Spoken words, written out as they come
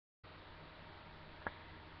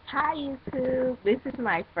Hi YouTube, this is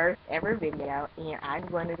my first ever video and I'm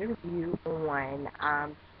going to review on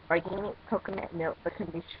organic coconut milk, the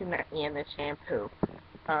conditioner, and the shampoo.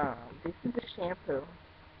 This is the shampoo,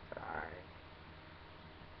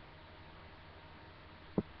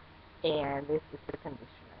 and this is the conditioner.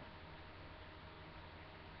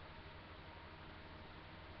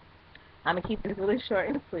 I'm going to keep this really short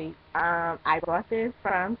and sweet. I bought this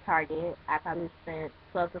from Target. I probably spent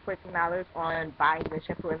 $12 to $14 on buying the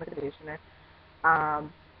shampoo and the conditioner.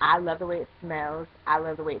 I love the way it smells. I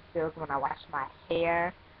love the way it feels when I wash my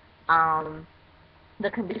hair.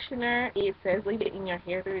 The conditioner, it says leave it in your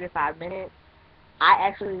hair 3 to 5 minutes. I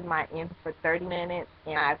actually leave mine in for 30 minutes,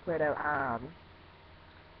 and I put a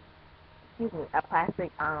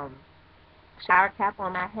plastic shower cap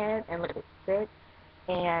on my head and let it sit.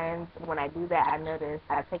 And when I do that, I notice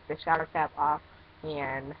I take the shower cap off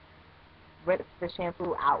and rinse the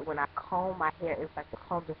shampoo out. When I comb my hair, it's like the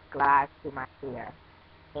comb just glides through my hair.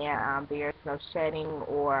 And there's no shedding,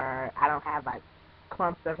 or I don't have like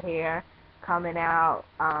clumps of hair coming out.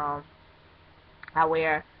 I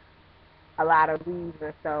wear a lot of weaves,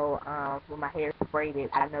 and so when my hair is braided,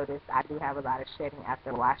 I notice I do have a lot of shedding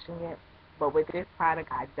after washing it. But with this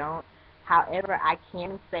product, I don't. However, I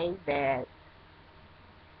can say that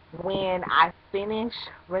when I finish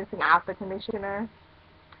rinsing out the conditioner,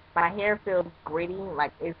 my hair feels gritty,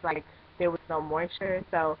 like it's like there was no moisture.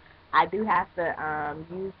 So I do have to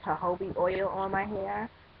use jojoba oil on my hair,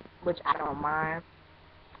 which I don't mind.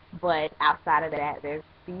 But outside of that,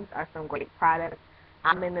 these are some great products.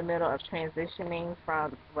 I'm in the middle of transitioning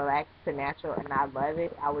from relaxed to natural, and I love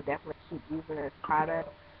it. I would definitely keep using this product.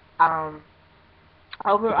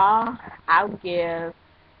 Overall, I would give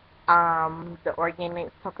the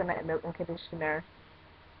Organix coconut milk and conditioner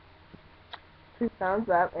 2 thumbs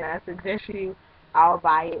up, and I suggest you all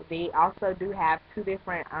buy it. They also do have 2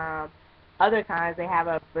 different other kinds. They have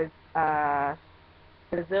a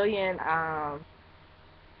Brazilian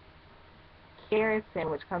keratin,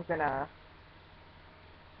 which comes in a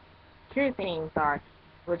keratin, sorry,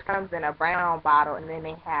 which comes in a brown bottle, and then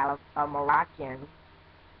they have um,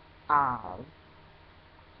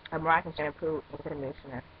 a Moroccan shampoo and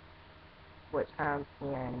conditioner, which comes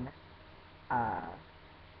in uh,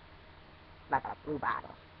 like a blue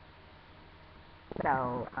bottle.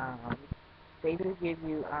 So they do give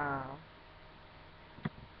you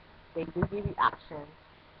options,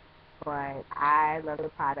 but I love the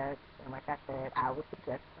products, and like I said, I would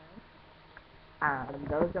suggest them.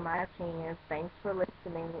 Those are my opinions. Thanks for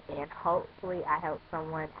listening, and hopefully I helped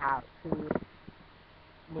someone out who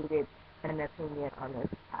needed an opinion on this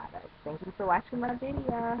product. Thank you for watching my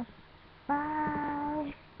video.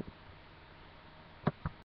 Bye.